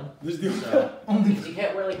like I a. own. This is the So, Because you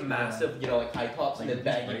can't wear like massive, like high tops and then Like,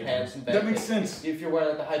 baggy just pants and That makes sense. If you're wearing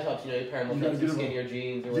like the high tops, you pair them You with gotta like get some them- skinnier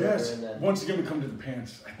jeans or whatever, Yes. and then. Once again, we come to the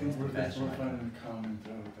pants. I think What's we're the fashion finding icon? a common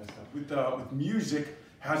thread with that stuff. With music,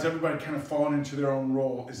 has everybody kind of fallen into their own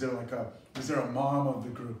role? Is there a mom of the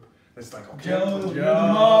group that's like, okay, Joe's Joe's the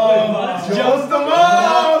mom. Joe's the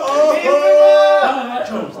mom.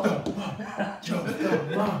 Joe's the mom. Joe's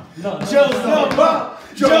the mom. No, Joe's the mom.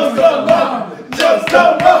 Joe's the mom. Joe's the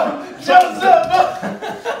mom. Joe's the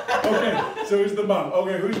mom. Okay, so who's the mom?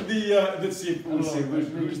 Okay, who's the? Let's see.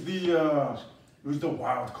 Who's the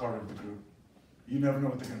wild card of the group? You never know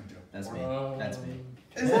what they're gonna do. that's me. That's me.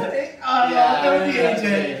 Is that it? Yeah, that would be that's AJ.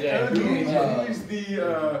 AJ. That would be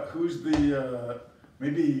AJ. Who's the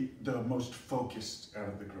maybe the most focused out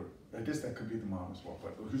of the group. I guess that could be the mom as well,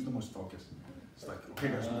 but who's the most focused? It's like, okay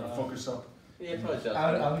guys, we're gonna focus up. Yeah, probably Justin.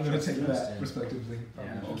 I'm gonna take that Justin. respectively.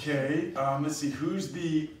 Yeah. Okay, let's see, who's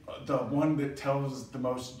the one that tells the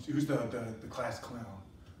most, who's the class clown?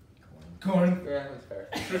 Corn. Yeah, that's fair.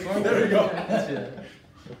 There we go.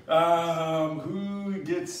 Yeah. Who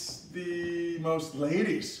gets the most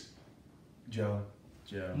ladies? Joe.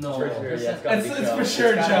 Joe. No. For sure, yeah, it's gotta be It's Joe. for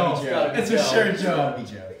sure It's gotta be Joe. Joe. It's for sure It's gotta Joe.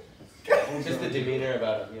 be Joe. Just the demeanor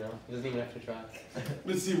about him, you know? He doesn't even have to try.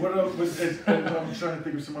 Let's see, what else I'm trying to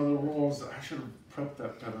think of some other roles. I should have prepped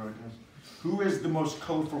that better, I guess. Who is the most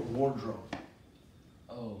colorful wardrobe?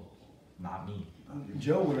 Oh. Not me.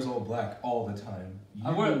 Joe wears all black all the time.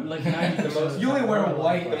 I wear like 90%. The most- You only wear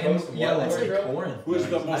white The and most yellow. That's like wardrobe? Corinth. Who is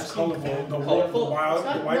the I've most seen colorful? Corinth. The Colorful? wild, It's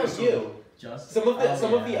the not, whitest no, you. Just Some of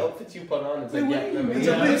oh, the yeah. outfits you put on, it's Wait, like, what do you mean? It's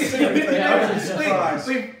a Wait, big secret thing. wait, I'm wait, surprised.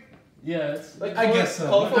 wait. Yeah, it's like I guess so.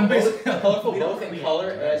 colorful I'm both, basically- colorful We don't both in really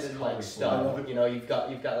color dress and in like colorful. I style. love it. You know, you've got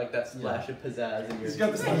like that splash of pizzazz in your. He's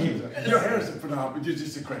got this thing. Your hair is phenomenal. You're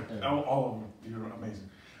just a great. Yeah. All of them. You're amazing.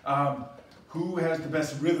 Who has the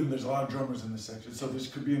best rhythm? There's a lot of drummers in this section, so this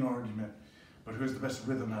could be an argument. But who's the best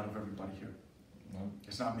rhythm out of everybody here? No,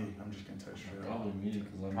 It's not me. I'm just gonna tell you straight up. probably me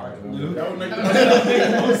because I'm Probably not Luke. That would make That makes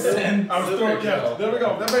the most sense. I was Luke throwing, or yeah, Joe? there we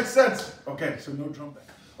go. That makes sense. Okay, so no drum band.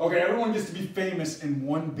 Okay, everyone gets to be famous in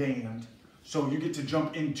one band, so you get to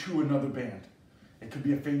jump into another band. It could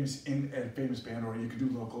be a famous band, or you could do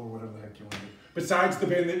local, or whatever the heck you want to do. Besides the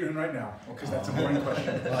band that you're in right now, because that's a boring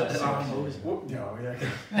question.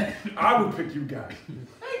 Yeah. I would pick you guys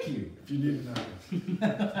Thank you. if you need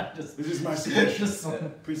another. This is my suggestion. Just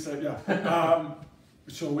so- Please say yeah.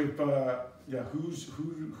 So if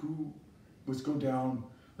who? Let's go down.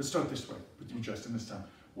 Let's start this way with you, Justin. This time,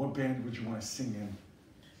 what band would you want to sing in?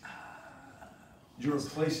 You're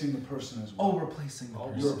replacing the person as well. Oh, replacing the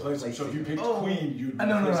person. You're replacing. So if you picked Oh. Queen, you'd.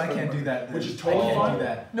 No, replace I can't Freddie do that. Which is I totally can't fine. do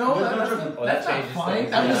that. No, No, that's, no, that's, Oh, that's that not changes fine.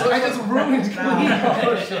 things. I just ruined Queen.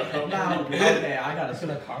 Now, okay, I gotta. it's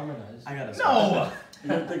gonna harmonize. I gotta. No. You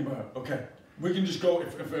gotta think about it. Okay, we can just go.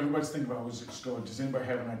 If everybody's thinking about it, let's just go. Does anybody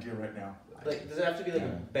have an idea right now? Like, does it have to be like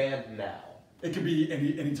a band now? It could be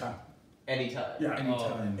anytime. Anytime. Yeah,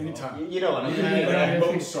 Anytime. anytime. You know what I You mean? could be Yeah, like yeah.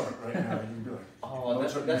 Mozart right now. You can be like, Oh,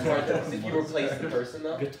 that's hard though. 'Cause if you replace the person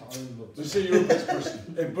though. Guitar and vocals. let's say you're replace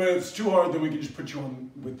person, but it's too hard. Then we can just put you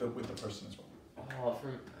on with the person as well. Oh, I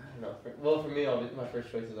don't know. For me, my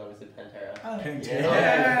first choice is obviously Pantera. Pantera.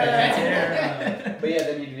 Yeah. But yeah,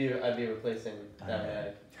 then I'd be replacing that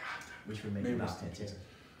man. Which would make Maybe it not it's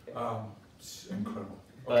Pantera. It's incredible.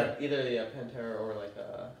 But either Pantera or like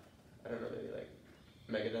I don't know, maybe like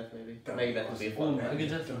Megadeth maybe. That Megadeth would be a fun Ooh, band.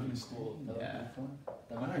 Megadeth That would be is cool. That would Yeah. be fun.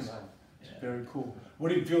 That would Nice. be fun. Very cool. What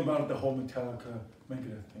do you feel about the whole Metallica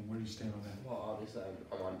Megadeth thing? Where do you stand on that? Well, obviously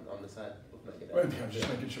I'm on the side of Megadeth. Right, I'm just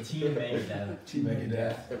making sure. Team Megadeth. Team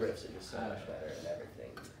Megadeth. The riffs are just so much better and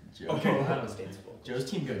everything. Okay. Unmistakable. Joe's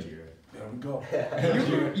team Gojira. There we go.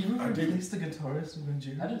 You I dig- replaced the guitarist in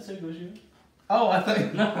Gojira? I didn't say Gojira. Oh, I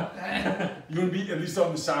thought. You would be at least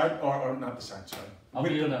on the side, or not the side, sorry. I'll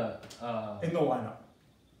With be in the- the in the lineup.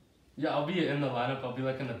 yeah, I'll be in the lineup. I'll be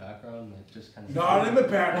like in the background, like just kind of. Not in the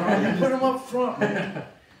background. You put them up front, man.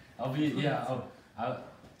 I'll be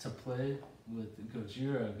to play with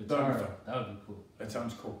Gojira guitar. That'd be fun. That would be cool. That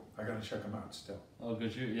sounds cool. I gotta check them out still. Oh,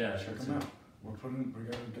 Gojira, yeah. Check that's them it. out. We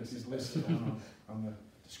gotta get these listed on the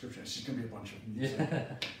description. It's just gonna be a bunch of music. Yeah.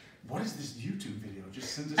 What is this YouTube video?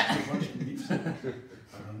 Just send us a bunch of music.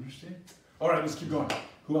 I don't understand. All right, let's keep going.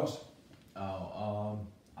 Who else? Oh,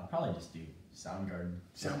 I'd probably just do Soundgarden.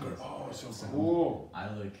 Soundgarden. Oh, so cool.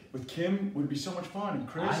 I look. With Kim would be so much fun, and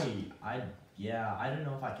Chris. I don't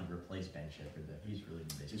know if I could replace Ben Shepherd though. He's really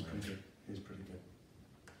the bass He's player. pretty good. He's pretty good.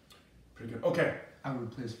 Pretty good. Okay, I would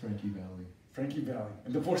replace Frankie Valli. Frankie Valli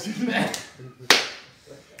and the Four Seasons.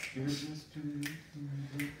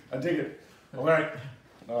 I dig it. All right.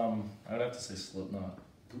 I'd have to say Slipknot,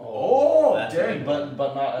 Oh, that's dang. but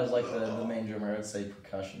not as like the main drummer. I'd say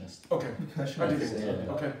percussionist. Okay. I dig Percussion. it.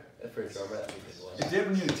 Yeah. Okay. For a drummer, that'd be a good one. If they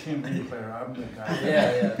ever need a tambourine player, I'm the guy.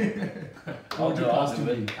 Yeah. What would your I'll costume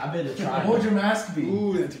do be? it. I bet a What would your mask be?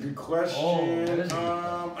 Ooh, that's a good question. Oh, that is a good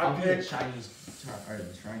I'll I be a picked. Chinese or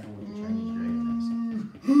the triangle with the Chinese dragon.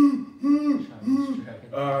 Chinese dragon.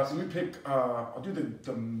 Let me pick. I'll do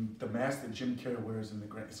the mask that Jim Carrey wears in the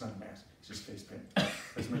Grand. It's not a mask. It's just face paint.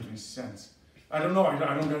 Doesn't make any sense. I don't know. I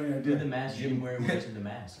don't got any Do the idea. mask Jim wears in the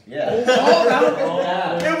mask. Yeah.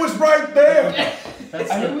 It was right there. That's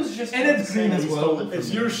And the- it was just. And it's green as well.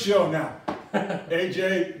 It's your show now.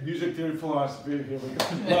 AJ, music theory philosophy. Here we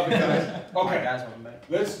go. Love it, guys. Alright, Okay, guys, welcome back.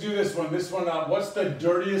 let's do this one. What's the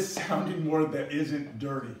dirtiest sounding word that isn't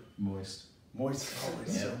dirty? Moist. Moist. Oh,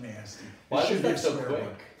 it's so nasty. Why It should is be a that so swear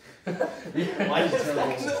quick? word. Why is it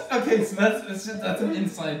terrible? Okay, so that's an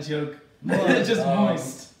inside joke. Mud, Just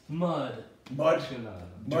moist. Mud. Mud. No.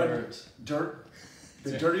 Mud. Dirt. Dirt.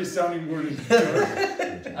 The dirtiest sounding word is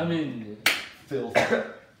dirt. I mean, Filth.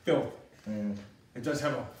 Filth. Mm. It does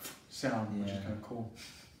have a sound, which is Yeah. kind of cool.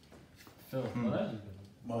 filth. Well, that'd be good.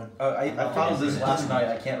 Mud. I thought of this last night.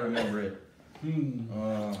 I can't remember it.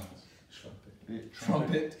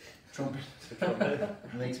 Trumpet. Trumpet.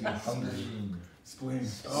 It makes me hungry. Spleen.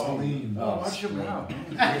 Spleen. Oh, watch your mouth.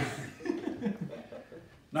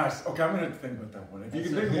 Nice. Okay, I'm gonna have to think about that one. If you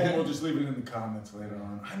can think of one, we'll just leave it in the comments later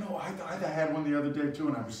on. I know. I had one the other day too,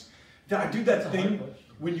 and I do that thing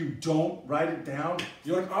when you don't write it down.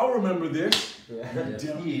 You're like, I'll remember this.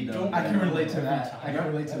 Yeah. You don't. I can relate to that. I can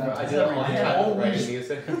relate to that. I do that all the time. Always- Writing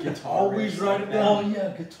music. Always write it Oh down. yeah,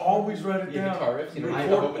 guitar. Always write it Yeah, down. guitar riffs. You know, you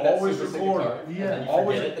Record, come up with that always super sick record. guitar riff, and then you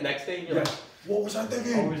Always- forget it the next day. And you're Yeah. like, What was I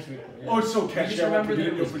thinking? Always record. Oh, it's so catchy. just I won't remember forget that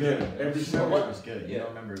it. it You'll was forget good. it every Just single remember one. it was good. You Yeah. don't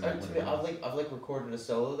remember to like, me, what it was. I've like recorded a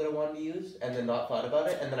solo that I wanted to use, and then not thought about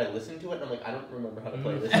it, and then I listened to it, and I'm like, I don't remember how to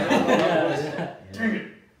play this. Yeah. Dang it.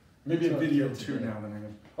 Maybe a video too now. Then I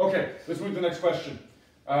know. Okay, let's move to the next question.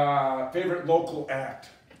 Favorite local act?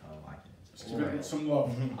 Oh, I Let's give it some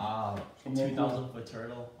love. can. Some local- 2000-foot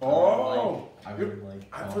turtle. Oh! I really like.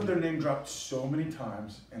 I've heard their name dropped so many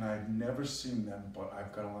times, and I've never seen them, but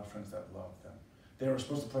I've got a lot of friends that love them. They were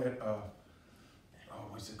supposed to play at,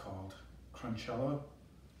 what's it called? Crunchella,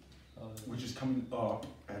 which is coming up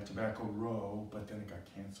at Tobacco Row, but then it got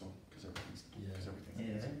canceled because everything's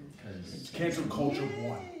Because It's canceled culture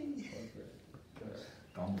one.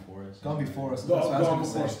 Gone Before Us. Gone before us. Gone That's what I was gonna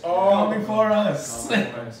Before say. Us. Gone before us. Gone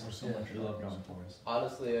Before Us. So much. We love Gone Before Us.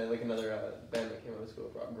 Honestly, like another band that came out of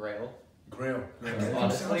school, Grail. Grail. Grail.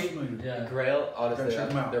 Honestly, Yeah. Grail, honestly,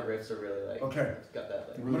 check 'em out. their riffs are really like, Okay, it's got that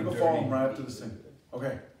like. I'm gonna go follow them right after this thing.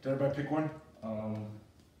 Okay, did everybody pick one?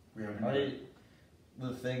 We have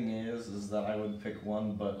The thing is that I would pick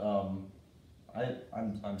one, but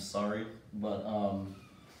I'm sorry, but I'm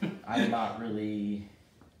not really.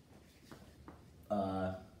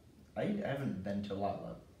 I haven't been to a lot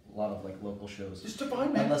of like local shows. Just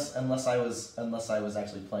divine, man. Unless I was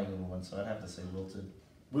actually playing in one, so I'd have to say Wilted.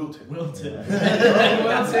 Wilted. Wilted. Yeah.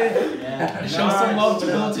 Wilted. Yeah. Show some love to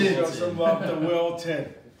Nice. Wilted. Show some love to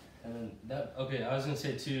Wilted. And then that. Okay, I was gonna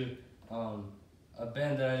say too. A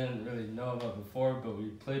band that I didn't really know about before, but we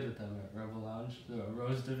played with them at Rebel Lounge, the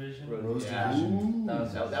Rose Division. Rose Yeah. Division. That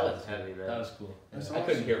was That was heavy, man. that was cool. That's I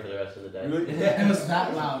couldn't hear for the rest of the day. Really? It was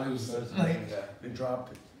that loud. It was like. Yeah. They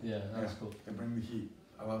dropped it. Yeah, that was Yeah. cool. They bring the heat.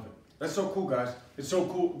 I love it. That's so cool, guys. It's so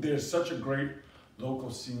cool. There's such a great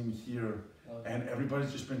local scene here, and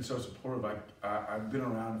everybody's just been so supportive. I've been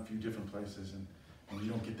around a few different places, and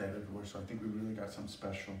you don't get that everywhere. So I think we really got something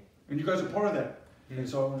special, and you guys are part of that. And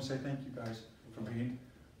so I want to say thank you guys for being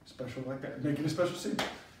special like that, making a special scene.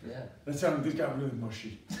 Yeah. That sounded. This got really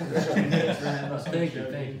mushy. Thank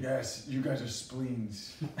you. Yes, you guys are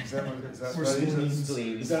spleens. Is that what? Is that We're what it is? spleens.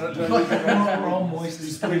 Sleeves. Is that We're all moist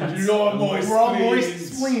spleens? You know I'm moist. We're all moist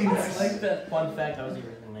spleens. spleens. I like that. Fun fact: that was the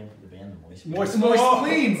original name for the band, the Moist. Moist. Moist Oh.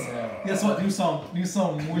 spleens. Yeah. Guess what? New song. Moist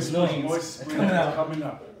No, spleens. moist spleens Coming out. coming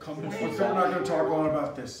up. We're not going to talk a lot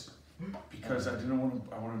about this because I want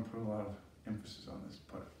to put a lot of emphasis on this.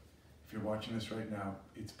 But if you're watching this right now,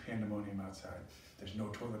 it's pandemonium outside. There's no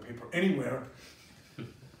toilet paper anywhere,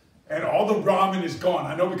 and all the ramen is gone.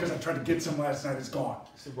 I know because I tried to get some last night. It's gone.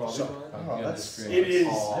 Is it Robin So- Gone? Oh, Yeah, that's that's It is.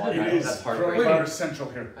 Oh, It that's is heartbreaking. coronavirus central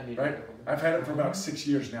here. I need Right? to- I've had it for about 6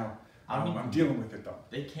 years now. I mean, I'm dealing with it though.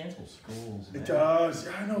 they cancel schools. It man. does.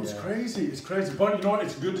 Yeah, I know. It's Yeah. crazy. It's crazy. But you know what?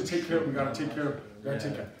 It's good to take care of. We gotta take care of. We gotta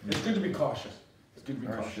take Yeah. care. It's good to be cautious. It's good to be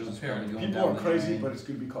Our cautious. shows probably going People down are the crazy, drain. but it's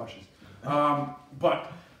good to be cautious.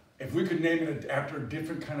 But if we could name it after a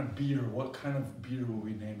different kind of beer, what kind of beer would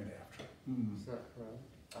we name it after? It's not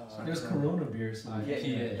Corona. There's Corona beer. So Yeah,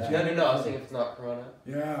 yeah. No, I was thinking if it's not Corona.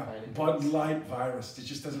 Yeah, Heineken. Bud Light virus. It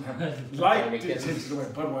just doesn't have light. Heineken. It takes it away.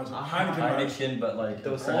 Budweiser, Heineken virus. Heineken, but like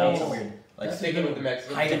Those pronounced sounds. weird. Like Sticking with the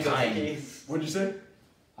Mexican. Heineken. What'd you say?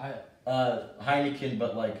 Heineken,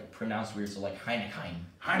 but like pronounced weird. So like Heineken.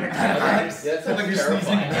 Heineken Yeah, virus. that sounds Like you're terrifying.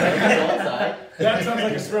 sneezing. I go outside. That sounds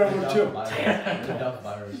like a swear word too. The duck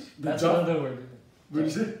virus. The That's duck. another word. What'd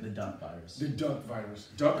you say? The duck virus. The duck virus.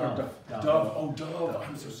 Duck or Dove. duck? Dove. Dove. Oh, dove.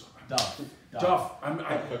 I'm so sorry. Duck. Duff. I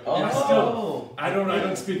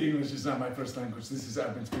don't speak English. It's not my first language.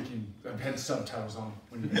 I've had subtitles on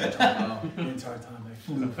when you're talking the entire time.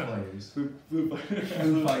 Flu fighters. Flu fighters.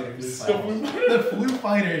 Flu fighters. The flu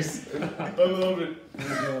fighters. I love it.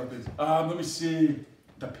 Let me see.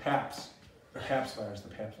 The PAPS. The PAPS virus. The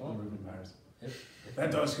PAPS Blue virus.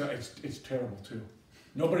 That does. It's terrible too.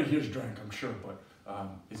 Nobody here's drank, I'm sure, but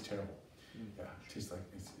it's terrible. Yeah, it tastes like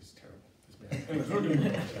it's terrible. It's bad.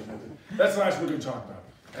 Anyways, that's the last we're going to talk about.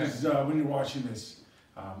 Because when you're watching this,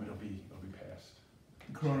 it'll be past.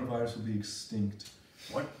 Coronavirus will be extinct.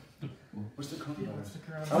 What? What's the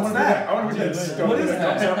coronavirus? I want that. What is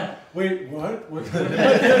that? Wait, what? What's going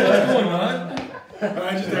on?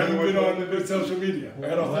 I just haven't been on the social media.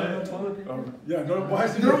 Yeah, no. Why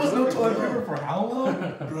is There was no toilet paper for how long?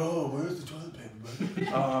 Bro, where's the toilet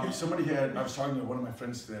paper, bro? I was talking to one of my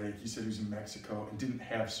friends today. He said he was in Mexico and didn't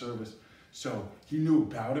have service. So he knew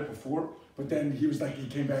about it before, but then he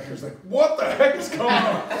came back and was like, what the heck is going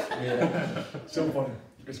on? Yeah. So funny.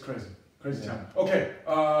 It's crazy. Crazy time. Okay,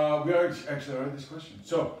 we actually already this question.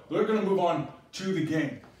 So we're gonna move on to the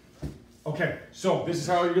game. Okay, so this is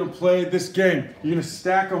how you're gonna play this game. You're gonna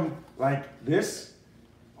stack them like this.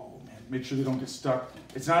 Oh man, make sure they don't get stuck.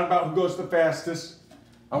 It's not about who goes the fastest.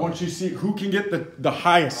 I want you to see who can get the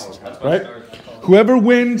highest, right? Whoever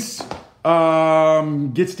wins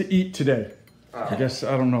gets to eat today. I guess,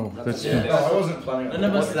 I don't know. That's I wasn't planning on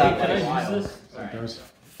None of us that. can I While. use this?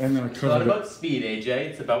 And then I It's not covered it. about speed, AJ.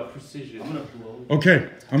 It's about precision. I'm gonna blow. Okay,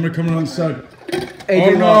 I'm gonna come around the side.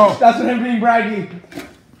 AJ, Oh, no. That's what him being braggy.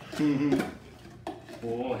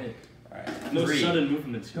 Oh, hey. Alright. No 3. sudden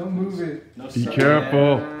movements. Don't move it. No Be sudden.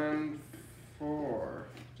 careful. And 4.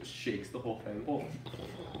 Just shakes the whole thing. Oh.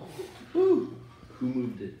 Who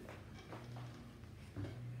moved it?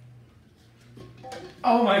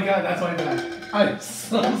 Oh my god, that's my bad. I'm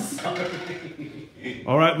so sorry.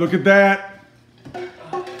 All right, look at that.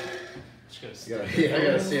 Just gonna I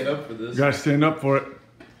gotta stand up for this. You gotta stand up for it.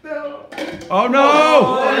 No. Oh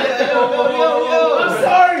no! I'm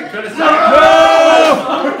sorry.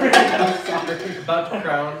 About to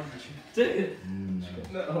crown. Dang it.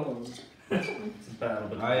 No. It's a battle,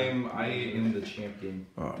 but I am the champion.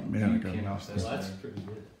 Oh man, I You got cannot lost. best Well, that's me. pretty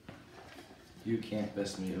good. You can't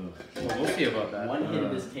best me up. Well, we'll see about that. One hit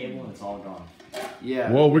of this table and it's all gone. Yeah.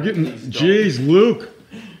 Whoa, we're getting. Please don't. Jeez, Luke.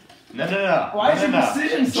 No. Why is your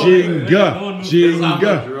precision so good? Jenga. I'm a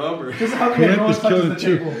Jenga. drummer. Because how Pant no one is touches killing the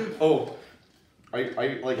too. table. Oh, I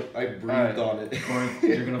breathed Alright. on it.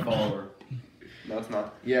 You're gonna fall over. No, it's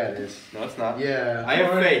not. Yeah, it is. No, it's not. Yeah. I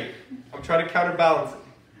have faith. I'm trying to counterbalance it.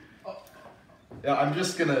 Yeah, I'm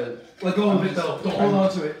just gonna. Let go of it though. Don't hold on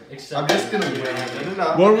to it. I'm just gonna win.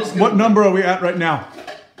 No. What number are we at right now?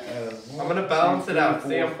 I'm gonna balance it out.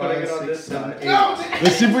 See, I'm putting it on this side. No!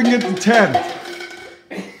 Let's see if we can get to 10.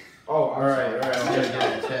 Oh, alright. I'm gonna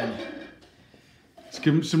get a 10. Let's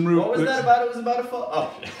give him some room. What was that about? It was about a fall.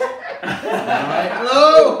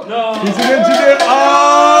 Oh. No! He's an engineer.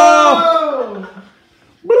 Oh!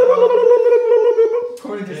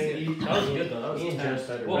 According to Dang Steve. it. That was good though. That was intense.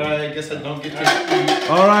 Whoa. I guess I don't get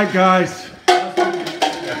to. All right, guys.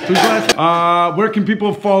 Who's last? Where can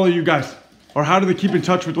people follow you guys? Or how do they keep in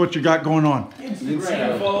touch with what you got going on?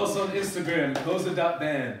 Instagram. Follow us on Instagram.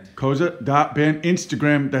 Koza.band. Koza.band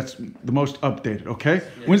Instagram. That's the most updated, okay?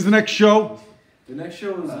 When's the next show? The next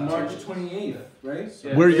show is March 28th, right?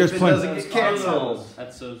 Yeah. Where are you guys If it playing? doesn't get canceled. At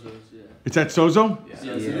Sozo's, yeah. It's at Sozo? Yes, it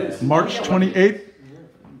is. March 28th?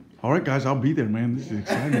 All right, guys, I'll be there, man. This is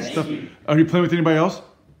exciting stuff. Are you playing with anybody else?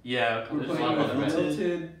 Yeah, We're there's a playing lot with of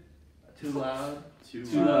Limited. Too loud. Too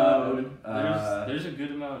loud. There's a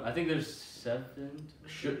good amount. I think there's 7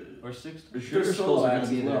 or 6. There's solo acts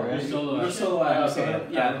as well. There's solo There's acts. solo acts. Okay,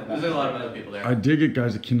 yeah, there's a lot of other people there. I dig it,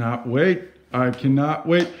 guys. I cannot wait. I cannot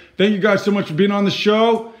wait. Thank you guys so much for being on the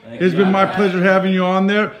show. It's been my pleasure having you on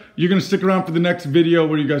there. You're going to stick around for the next video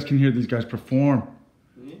where you guys can hear these guys perform.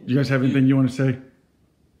 You guys have anything you want to say?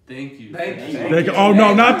 Thank you. Thank you. Thank you. Oh,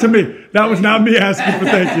 no, not to me. That was not me asking for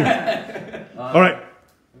thank you. All right.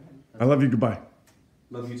 I love you. Goodbye.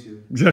 Love you too.